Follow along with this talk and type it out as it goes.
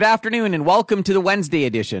Good afternoon and welcome to the Wednesday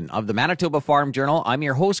edition of the Manitoba Farm Journal. I'm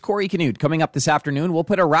your host, Corey Canute. Coming up this afternoon, we'll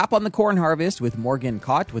put a wrap on the corn harvest with Morgan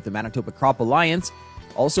Cott with the Manitoba Crop Alliance.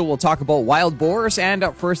 Also, we'll talk about wild boars, and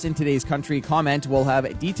up first in today's Country Comment, we'll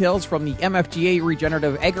have details from the MFGA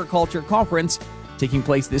Regenerative Agriculture Conference taking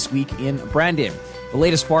place this week in Brandon. The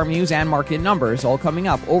latest farm news and market numbers all coming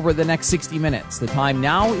up over the next 60 minutes. The time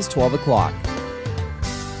now is 12 o'clock.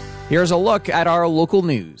 Here's a look at our local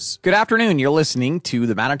news. Good afternoon. You're listening to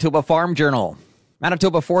the Manitoba Farm Journal.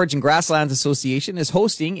 Manitoba Forage and Grasslands Association is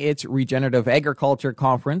hosting its Regenerative Agriculture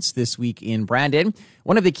Conference this week in Brandon.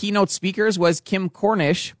 One of the keynote speakers was Kim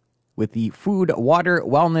Cornish with the Food, Water,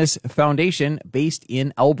 Wellness Foundation based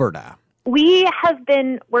in Alberta. We have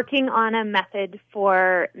been working on a method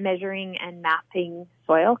for measuring and mapping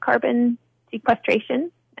soil carbon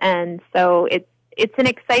sequestration. And so it's an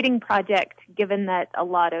exciting project given that a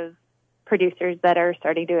lot of producers that are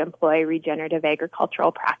starting to employ regenerative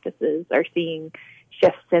agricultural practices are seeing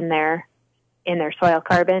shifts in their soil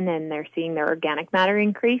carbon, and they're seeing their organic matter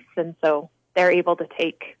increase. And so they're able to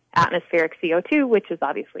take atmospheric CO2, which is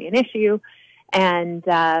obviously an issue, and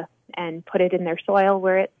put it in their soil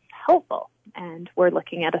where it's helpful. And we're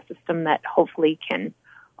looking at a system that hopefully can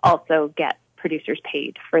also get producers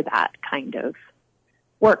paid for that kind of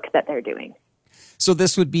work that they're doing. So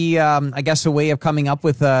this would be, I guess, a way of coming up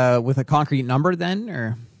with a concrete number then,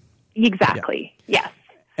 or? Exactly. Yeah.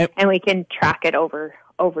 Yes. And we can track it over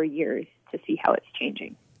years to see how it's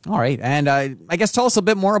changing. All right. And I guess tell us a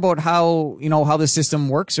bit more about how the system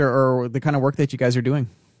works or the kind of work that you guys are doing.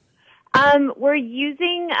 We're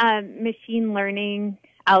using machine learning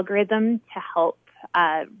algorithm to help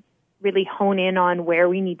really hone in on where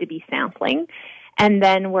we need to be sampling. And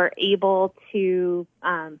then we're able to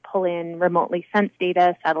pull in remotely sensed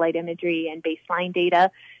data, satellite imagery, and baseline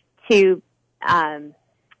data to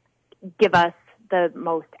give us the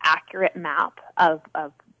most accurate map of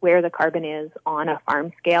where the carbon is on a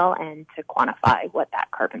farm scale and to quantify what that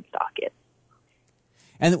carbon stock is.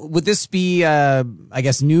 And would this be, I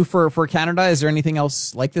guess, new for Canada? Is there anything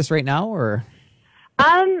else like this right now, or?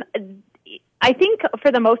 I think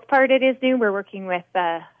for the most part it is new. We're working with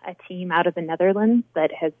a team out of the Netherlands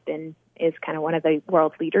that is kind of one of the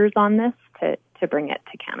world leaders on this to bring it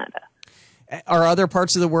to Canada. Are other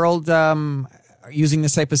parts of the world using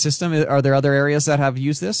this type of system? Are there other areas that have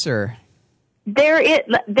used this, or?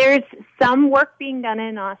 There's some work being done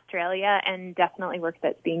in Australia and definitely work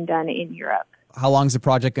that's being done in Europe. How long is the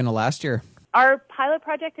project going to last here? Our pilot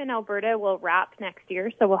project in Alberta will wrap next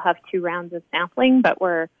year, so we'll have 2 rounds of sampling, but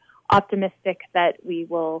we're optimistic that we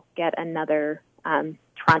will get another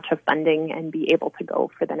tranche of funding and be able to go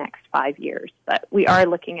for the next 5 years. But we are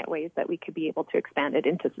looking at ways that we could be able to expand it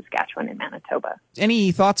into Saskatchewan and Manitoba.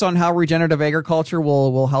 Any thoughts on how regenerative agriculture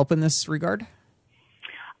will help in this regard?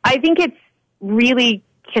 I think it's really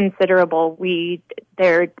considerable.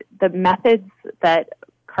 The methods that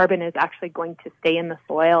carbon is actually going to stay in the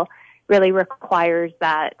soil really requires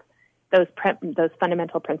that those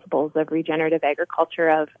fundamental principles of regenerative agriculture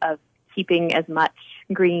of keeping as much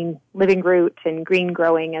green living root and green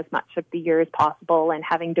growing as much of the year as possible, and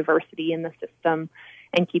having diversity in the system,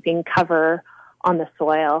 and keeping cover on the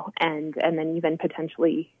soil, and then even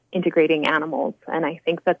potentially integrating animals. And I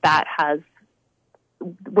think that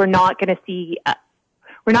we're not going to see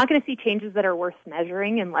changes that are worth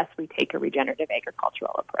measuring unless we take a regenerative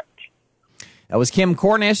agricultural approach. That was Kim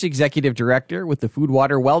Cornish, Executive Director with the Food,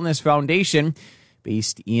 Water, Wellness Foundation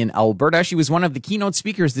based in Alberta. She was one of the keynote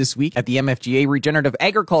speakers this week at the MFGA Regenerative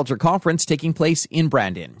Agriculture Conference taking place in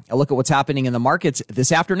Brandon. A look at what's happening in the markets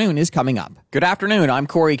this afternoon is coming up. Good afternoon. I'm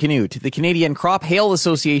Corey Canute. The Canadian Crop Hail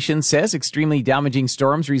Association says extremely damaging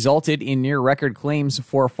storms resulted in near-record claims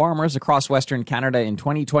for farmers across Western Canada in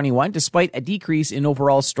 2021, despite a decrease in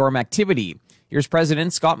overall storm activity. Here's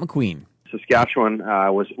President Scott McQueen. Saskatchewan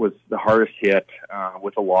was the hardest hit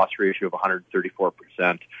with a loss ratio of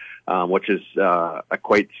 134%, which is a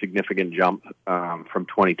quite significant jump from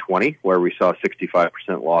 2020, where we saw a 65%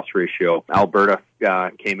 loss ratio. Alberta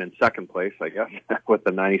came in second place, I guess, with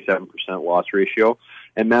a 97% loss ratio.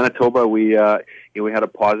 And Manitoba, we had a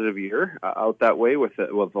positive year out that way with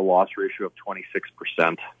a loss ratio of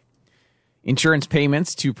 26%. Insurance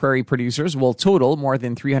payments to prairie producers will total more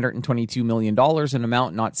than $322 million, an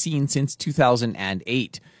amount not seen since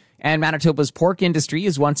 2008. And Manitoba's pork industry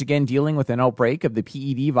is once again dealing with an outbreak of the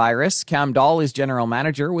PED virus. Cam Dahl is general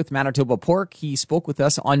manager with Manitoba Pork. He spoke with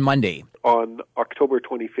us on Monday. on October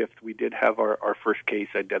 25th, we did have our first case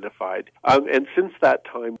identified. And since that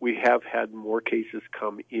time, we have had more cases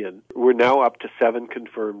come in. We're now up to 7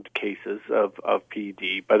 confirmed cases of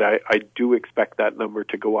PED, but I do expect that number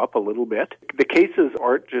to go up a little bit. The cases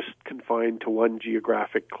aren't just confined to one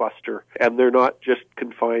geographic cluster, and they're not just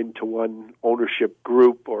confined to one ownership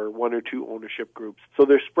group or 1 or 2 ownership groups. So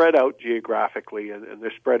they're spread out geographically, and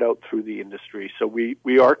they're spread out through the industry. So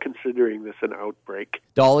we are considering this an outbreak.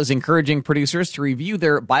 Dahl is encouraging producers to review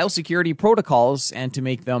their biosecurity protocols and to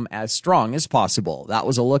make them as strong as possible. That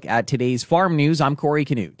was a look at today's Farm News. I'm Corey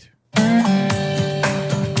Canute.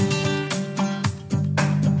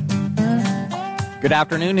 Good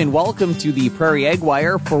afternoon and welcome to the Prairie Ag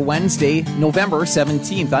Wire for Wednesday, November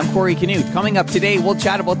 17th. I'm Corey Canute. Coming up today, we'll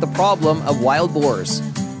chat about the problem of wild boars.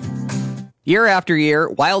 Year after year,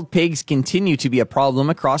 wild pigs continue to be a problem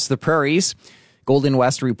across the prairies. Golden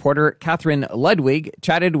West reporter Catherine Ludwig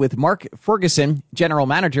chatted with Mark Ferguson, General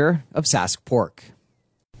Manager of Sask Pork.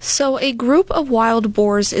 So a group of wild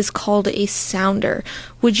boars is called a sounder.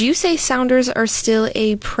 Would you say sounders are still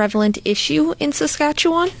a prevalent issue in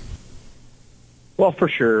Saskatchewan? Well, for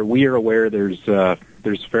sure. We are aware there's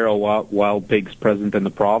feral wild pigs present in the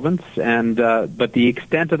province, and but the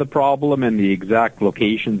extent of the problem and the exact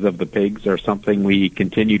locations of the pigs are something we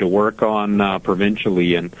continue to work on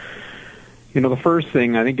provincially. And the first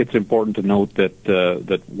thing, I think it's important to note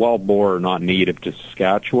that wild boar are not native to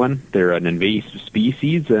Saskatchewan. They're an invasive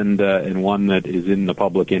species and one that is in the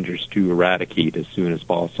public interest to eradicate as soon as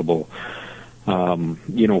possible.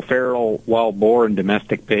 Feral wild boar and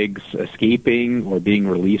domestic pigs escaping or being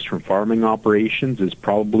released from farming operations is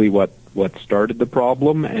probably what started the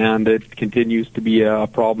problem, and it continues to be a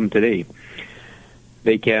problem today.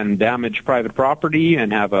 They can damage private property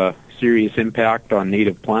and have a serious impact on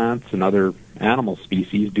native plants and other animal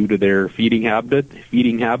species due to their feeding habits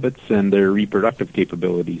and their reproductive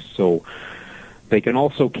capabilities. So they can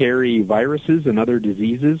also carry viruses and other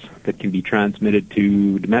diseases that can be transmitted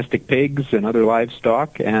to domestic pigs and other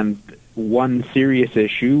livestock. And one serious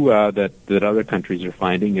issue that other countries are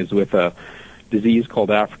finding is with a disease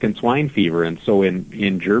called African swine fever. And so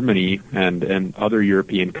in Germany and other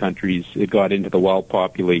European countries, it got into the wild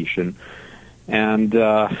population. And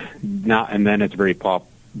then it's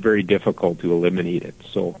very difficult to eliminate it.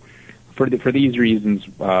 So for these reasons,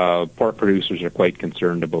 pork producers are quite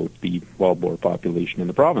concerned about the wild boar population in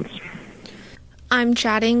the province. I'm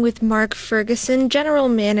chatting with Mark Ferguson, General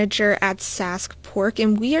Manager at Sask Pork,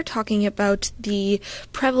 and we are talking about the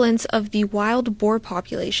prevalence of the wild boar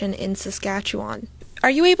population in Saskatchewan.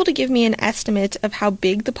 Are you able to give me an estimate of how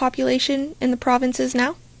big the population in the province is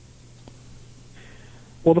now?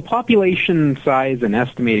 Well, the population size and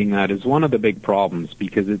estimating that is one of the big problems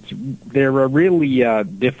because they're a really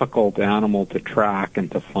difficult animal to track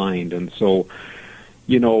and to find. And so,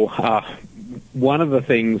 one of the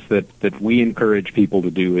things that we encourage people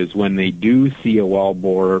to do is when they do see a wild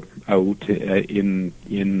boar out in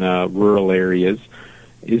rural areas,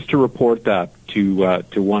 is to report that to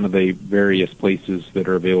one of the various places that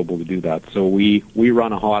are available to do that. So we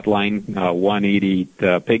run a hotline,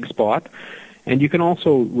 188 Pig Spot. And you can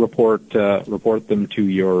also report them to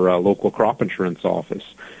your local crop insurance office.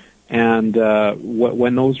 And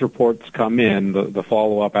when those reports come in, the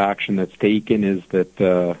follow-up action that's taken is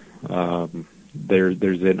that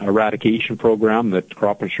there's an eradication program that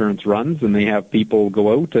crop insurance runs, and they have people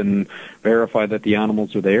go out and verify that the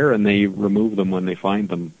animals are there, and they remove them when they find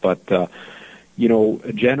them. But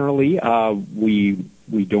generally,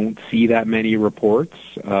 we don't see that many reports.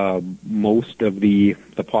 Most of the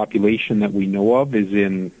population that we know of is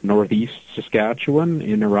in northeast Saskatchewan,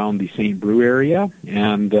 in around the St. Brew area,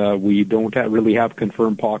 and we don't really have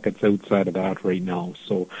confirmed pockets outside of that right now.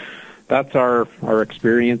 So that's our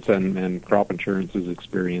experience and crop insurance's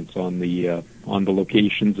experience on the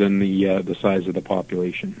locations and the size of the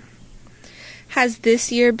population. Has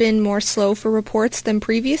this year been more slow for reports than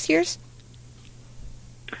previous years?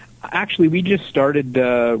 Actually, we just started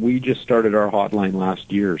our hotline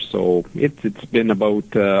last year, so it's been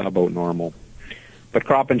about normal. But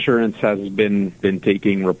crop insurance has been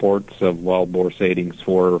taking reports of wild boar sightings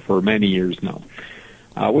for many years now.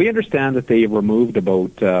 We understand that they removed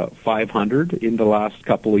about 500 in the last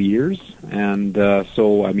couple of years, and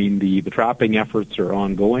so the trapping efforts are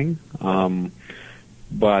ongoing.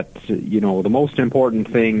 But, the most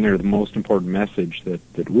important thing or the most important message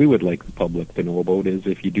that we would like the public to know about is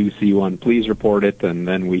if you do see one, please report it, and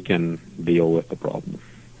then we can deal with the problem.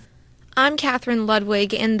 I'm Catherine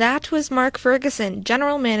Ludwig, and that was Mark Ferguson,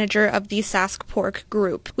 General Manager of the Sask Pork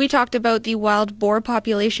Group. We talked about the wild boar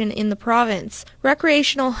population in the province.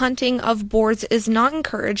 Recreational hunting of boars is not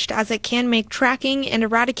encouraged, as it can make tracking and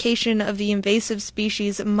eradication of the invasive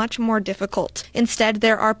species much more difficult. Instead,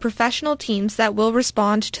 there are professional teams that will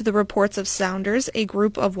respond to the reports of sounders, a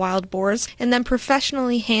group of wild boars, and then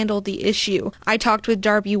professionally handle the issue. I talked with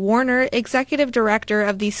Darby Warner, Executive Director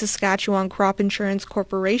of the Saskatchewan Crop Insurance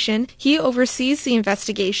Corporation. He oversees the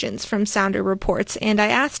investigations from sounder reports, and I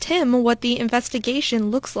asked him what the investigation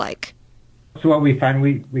looks like. So what we find,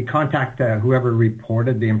 we contact whoever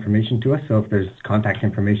reported the information to us. So if there's contact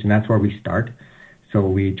information, that's where we start. So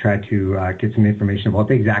we try to get some information about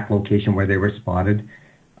the exact location where they were spotted.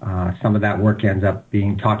 Some of that work ends up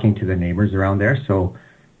being talking to the neighbors around there. So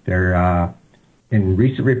they're in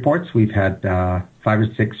recent reports, we've had 5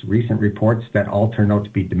 or 6 recent reports that all turn out to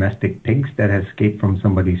be domestic pigs that have escaped from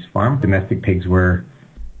somebody's farm. Domestic pigs were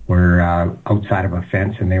outside of a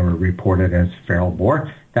fence and they were reported as feral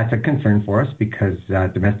boar. That's a concern for us because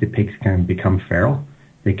domestic pigs can become feral.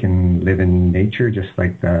 They can live in nature just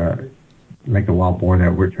like the wild boar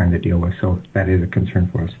that we're trying to deal with. So that is a concern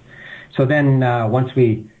for us. So then once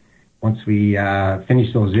we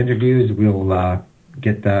finish those interviews, we'll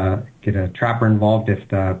get a trapper involved if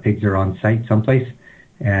the pigs are on site someplace,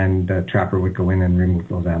 and the trapper would go in and remove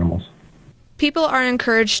those animals. People are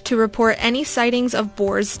encouraged to report any sightings of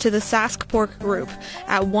boars to the Sask Pork Group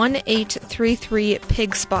at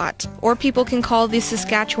 1-833-PIG-SPOT, or people can call the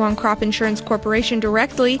Saskatchewan Crop Insurance Corporation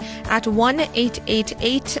directly at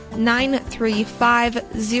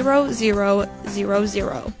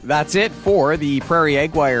 1-888-935-0000. That's it for the Prairie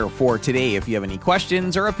Egg Wire for today. If you have any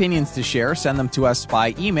questions or opinions to share, send them to us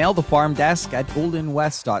by email,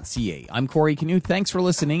 thefarmdesk@goldenwest.ca. I'm Corey Canute. Thanks for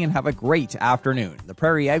listening and have a great afternoon. The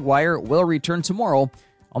Prairie Egg Wire will return tomorrow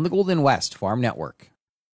on the Golden West Farm Network.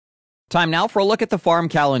 Time now for a look at the farm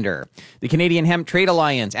calendar. The Canadian Hemp Trade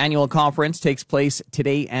Alliance annual conference takes place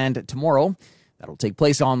today and tomorrow. That'll take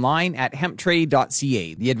place online at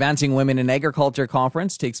hemptrade.ca. The Advancing Women in Agriculture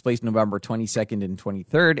Conference takes place November 22nd and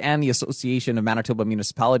 23rd, and the Association of Manitoba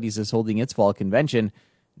Municipalities is holding its fall convention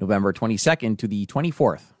November 22nd to the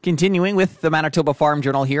 24th. Continuing with the Manitoba Farm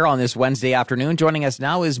Journal here on this Wednesday afternoon, joining us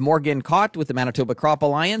now is Morgan Cott with the Manitoba Crop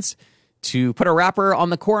Alliance to put a wrapper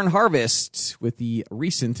on the corn harvest with the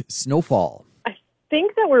recent snowfall. I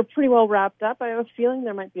think that we're pretty well wrapped up. I have a feeling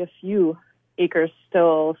there might be a few acres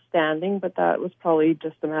still standing, but that was probably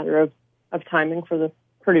just a matter of timing for the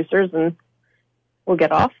producers, and we'll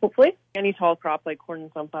get off, hopefully. Any tall crop like corn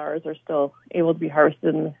and sunflowers are still able to be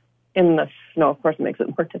harvested in the snow. Of course, it makes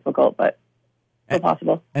it more difficult, but still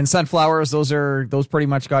possible. And sunflowers, those pretty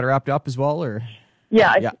much got wrapped up as well, or?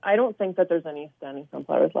 Yeah, I don't think that there's any standing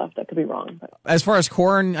sunflowers left. I could be wrong. But. As far as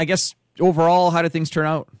corn, I guess, overall, how did things turn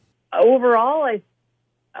out? Overall,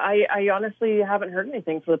 I honestly haven't heard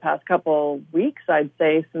anything for the past couple weeks, I'd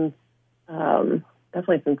say, since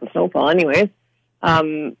definitely since the snowfall anyways.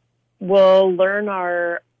 We'll learn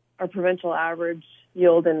our provincial average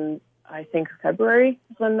yield in, I think, February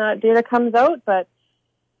when that data comes out, but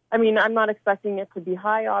I mean, I'm not expecting it to be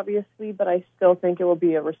high, obviously, but I still think it will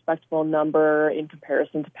be a respectable number in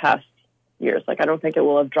comparison to past years. Like, I don't think it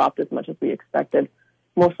will have dropped as much as we expected,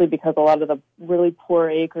 mostly because a lot of the really poor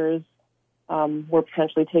acres were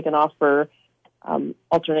potentially taken off for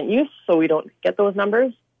alternate use, so we don't get those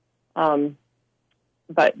numbers.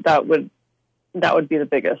 But that would be the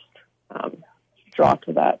biggest draw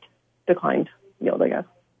to that declined yield, I guess.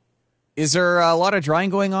 Is there a lot of drying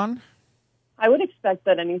going on? I would expect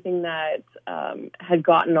that anything that had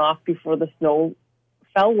gotten off before the snow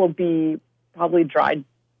fell will be probably dried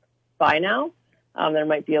by now. There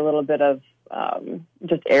might be a little bit of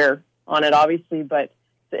just air on it, obviously, but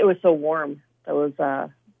it was so warm those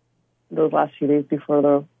last few days before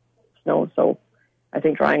the snow, so I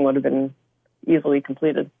think drying would have been easily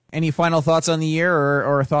completed. Any final thoughts on the year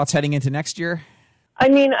or thoughts heading into next year? I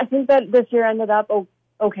mean, I think that this year ended up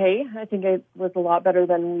okay. I think it was a lot better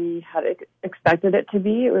than we had expected it to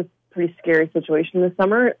be. It was a pretty scary situation this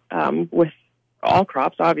summer with all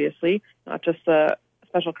crops, obviously, not just the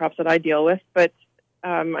special crops that I deal with. But,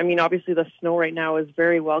 I mean, obviously the snow right now is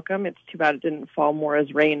very welcome. It's too bad it didn't fall more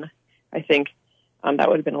as rain, I think. That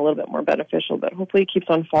would have been a little bit more beneficial. But hopefully it keeps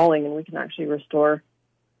on falling and we can actually restore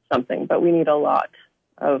something. But we need a lot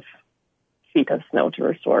of feet of snow to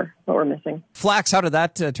restore what we're missing. Flax, how did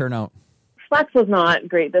that turn out? Flax was not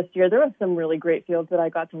great this year. There were some really great fields that I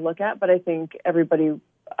got to look at, but I think everybody,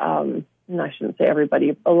 I shouldn't say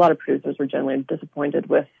everybody, a lot of producers were generally disappointed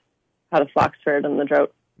with how the flax fared in the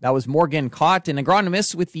drought. That was Morgan Cott, an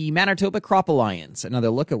agronomist with the Manitoba Crop Alliance. Another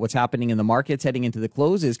look at what's happening in the markets heading into the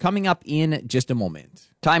close is coming up in just a moment.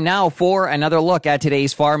 Time now for another look at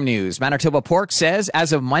today's farm news. Manitoba Pork says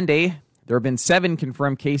as of Monday, there have been 7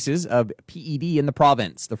 confirmed cases of PED in the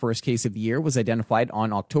province. The first case of the year was identified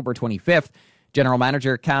on October 25th. General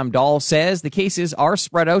Manager Cam Dahl says the cases are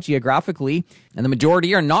spread out geographically and the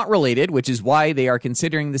majority are not related, which is why they are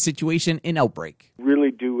considering the situation an outbreak. Really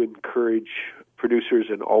do encourage producers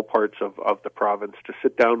in all parts of the province to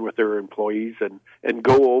sit down with their employees and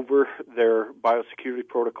go over their biosecurity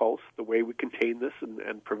protocols. The way we contain this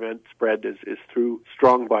and prevent spread is through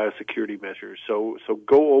strong biosecurity measures. So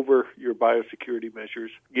go over your biosecurity measures,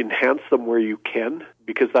 enhance them where you can,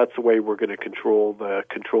 because that's the way we're going to control the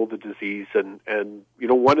disease. And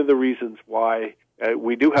one of the reasons why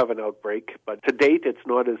we do have an outbreak, but to date it's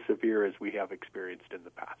not as severe as we have experienced in the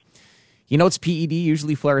past. He notes PED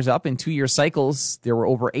usually flares up in 2-year cycles. There were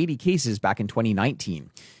over 80 cases back in 2019.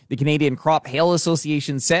 The Canadian Crop Hail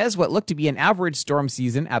Association says what looked to be an average storm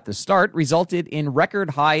season at the start resulted in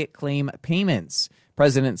record high claim payments.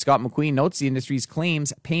 President Scott McQueen notes the industry's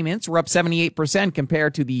claims payments were up 78%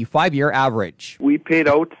 compared to the 5-year average. We paid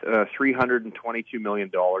out $322 million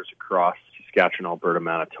across Saskatchewan, Alberta,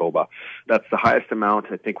 Manitoba. That's the highest amount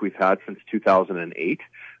I think we've had since 2008.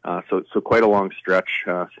 So quite a long stretch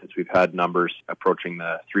since we've had numbers approaching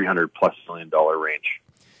the $300+ million range.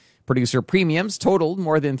 Producer premiums totaled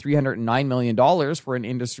more than $309 million for an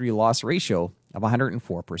industry loss ratio of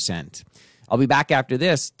 104%. I'll be back after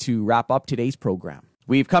this to wrap up today's program.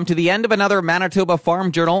 We've come to the end of another Manitoba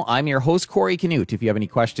Farm Journal. I'm your host, Corey Canute. If you have any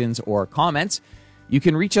questions or comments, you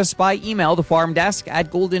can reach us by email,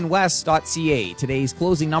 thefarmdesk@goldenwest.ca. Today's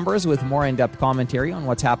closing numbers with more in-depth commentary on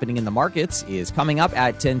what's happening in the markets is coming up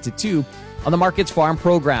at 10 to 2 on the Markets Farm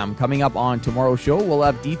program. Coming up on tomorrow's show, we'll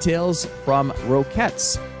have details from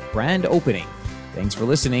Roquette's grand opening. Thanks for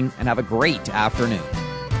listening and have a great afternoon.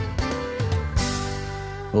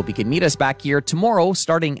 Hope you can meet us back here tomorrow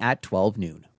starting at 12 noon.